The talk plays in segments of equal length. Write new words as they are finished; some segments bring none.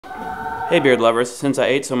Hey beard lovers, since I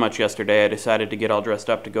ate so much yesterday, I decided to get all dressed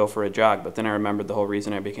up to go for a jog, but then I remembered the whole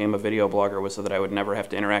reason I became a video blogger was so that I would never have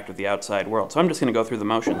to interact with the outside world. So I'm just gonna go through the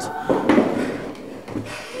motions.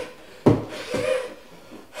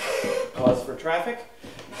 Pause for traffic.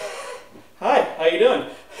 Hi, how you doing?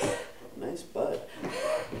 Nice bud.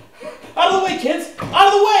 Out of the way, kids! Out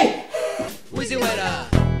of the way!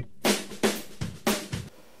 WheezyWaiter!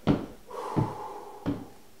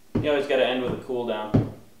 You always gotta end with a cool down.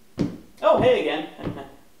 Oh, hey again.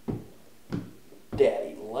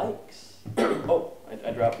 Daddy likes. Oh,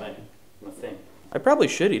 I dropped my thing. I probably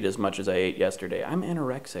should eat as much as I ate yesterday. I'm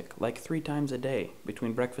anorexic, like 3 times a day,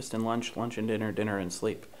 between breakfast and lunch, lunch and dinner, dinner and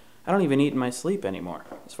sleep. I don't even eat in my sleep anymore,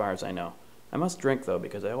 as far as I know. I must drink, though,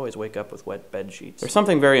 because I always wake up with wet bed sheets. There's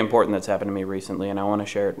something very important that's happened to me recently, and I want to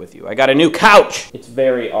share it with you. I got a new couch! It's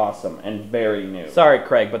very awesome and very new. Sorry,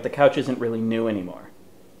 Craig, but the couch isn't really new anymore.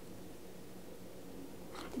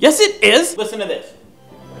 Yes, it is! Listen to this.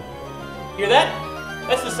 Hear that?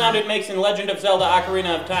 That's the sound it makes in Legend of Zelda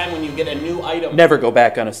Ocarina of Time when you get a new item. Never go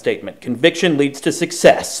back on a statement. Conviction leads to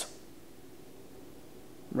success.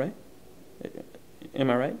 Right? Am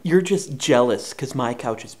I right? You're just jealous because my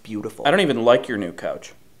couch is beautiful. I don't even like your new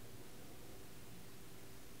couch.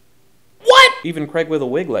 What? Even Craig with a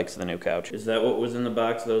wig likes the new couch. Is that what was in the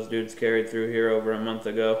box those dudes carried through here over a month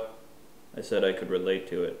ago? I said I could relate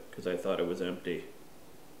to it because I thought it was empty.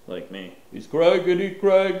 Like me. He's Craigity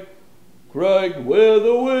Craig. Craig with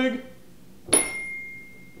a wig.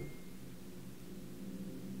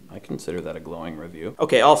 I consider that a glowing review.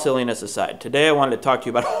 Okay, all silliness aside, today I wanted to talk to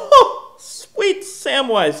you about sweet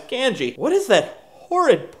Samwise Gamgee. What is that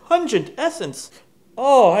horrid, pungent essence?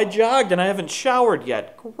 Oh, I jogged and I haven't showered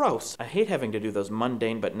yet. Gross. I hate having to do those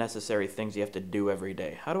mundane but necessary things you have to do every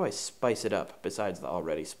day. How do I spice it up besides the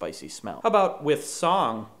already spicy smell? How about with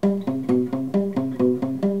song?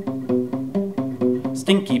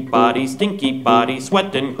 Stinky body,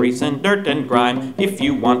 sweat and grease and dirt and grime. If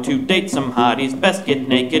you want to date some hotties, best get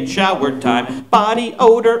naked, shower time. Body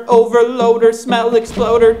odor, overloader, smell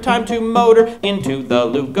exploder, time to motor into the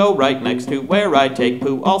loo. Go right next to where I take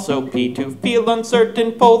poo, also pee to feel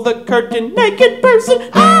uncertain. Pull the curtain, naked person,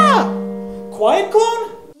 ah! Quiet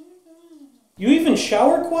clone? You even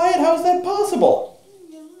shower quiet? How is that possible?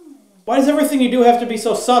 Why does everything you do have to be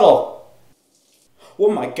so subtle? Oh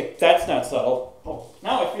my god, that's not subtle. Oh,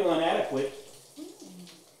 now I feel inadequate.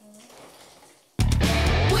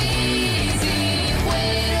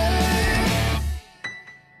 WheezyWaiter!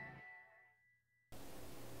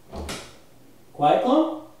 Quiet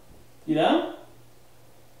clone? You down?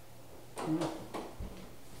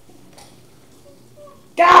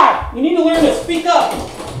 God! You need to learn to speak up!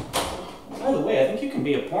 By the way, I think you can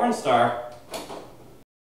be a porn star.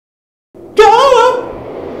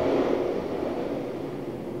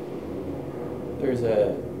 There's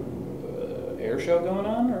a air show going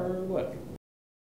on, or what?